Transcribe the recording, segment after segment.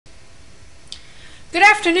Good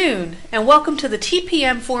afternoon, and welcome to the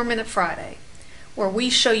TPM 4-Minute Friday, where we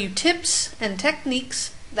show you tips and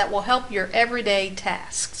techniques that will help your everyday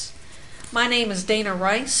tasks. My name is Dana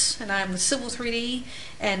Rice, and I am the Civil 3D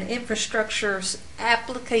and Infrastructure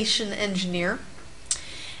Application Engineer.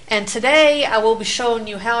 And today I will be showing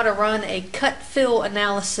you how to run a CutFill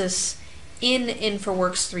analysis in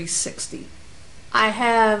Infraworks 360. I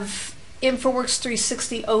have Infraworks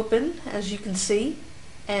 360 open, as you can see.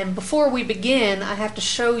 And before we begin, I have to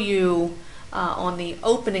show you on the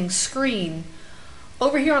opening screen,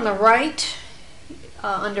 over here on the right,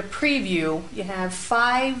 under Preview, you have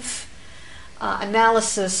 5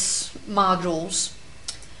 analysis modules.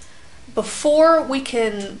 Before we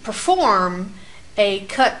can perform a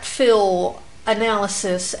cut-fill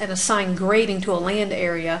analysis and assign grading to a land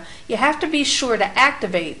area, you have to be sure to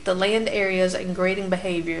activate the Land Areas and Grading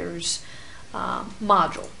Behaviors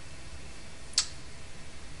module.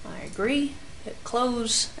 I agree. Hit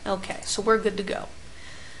close. Okay, so we're good to go.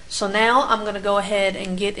 So now I'm going to go ahead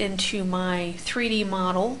and get into my 3D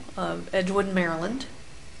model of Edgewood, Maryland.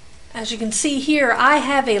 As you can see here, I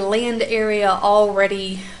have a land area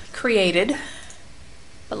already created,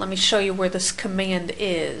 but let me show you where this command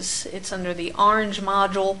is. It's under the orange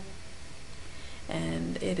module,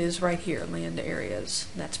 and it is right here, land areas.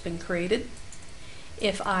 That's been created.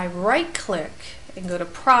 If I right click and go to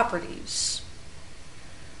properties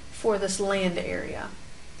for this land area,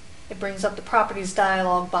 it brings up the properties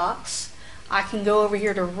dialog box. I can go over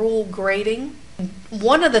here to rule grading.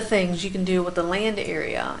 One of the things you can do with the land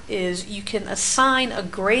area is you can assign a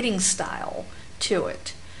grading style to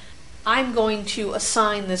it. I'm going to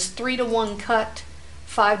assign this 3:1 cut,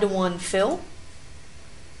 5:1 fill.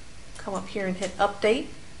 Come up here and hit update.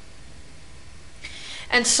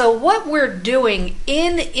 And so what we're doing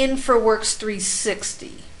in Infraworks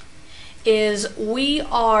 360 is we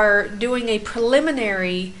are doing a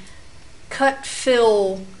preliminary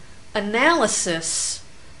cut-fill analysis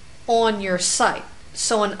on your site.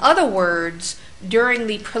 So in other words, during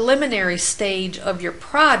the preliminary stage of your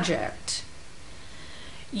project,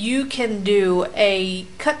 you can do a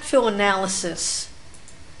cut-fill analysis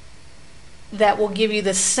that will give you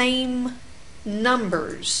the same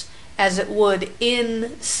numbers as it would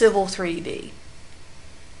in Civil 3D.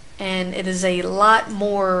 And it is a lot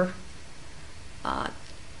more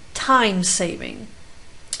time saving.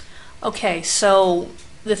 Okay, so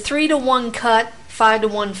the 3:1 cut,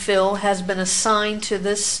 5:1 fill has been assigned to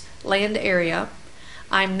this land area.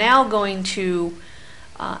 I'm now going to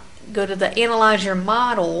go to the Analyze Your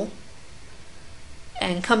Model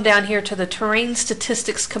and come down here to the Terrain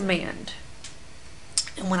Statistics command.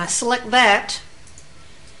 And when I select that,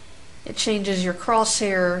 it changes your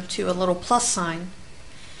crosshair to a little plus sign.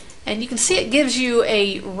 And you can see it gives you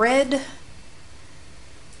a red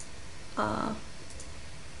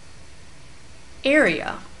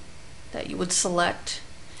area that you would select.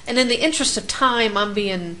 And in the interest of time, I'm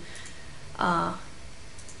being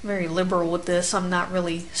very liberal with this. I'm not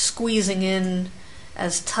really squeezing in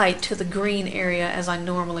as tight to the green area as I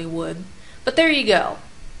normally would. But there you go.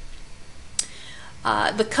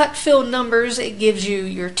 The cut fill numbers, it gives you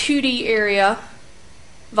your 2D area,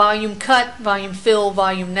 volume cut, volume fill,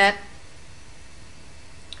 volume net.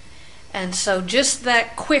 And so just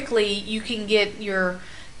that quickly you can get your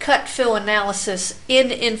cut fill analysis in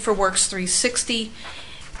Infraworks 360,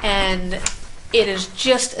 and it is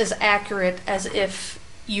just as accurate as if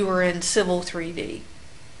you were in Civil 3D.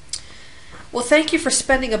 Well, thank you for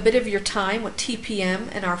spending a bit of your time with TPM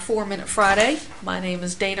and our 4-Minute Friday. My name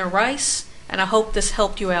is Dana Rice, and I hope this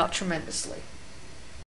helped you out tremendously.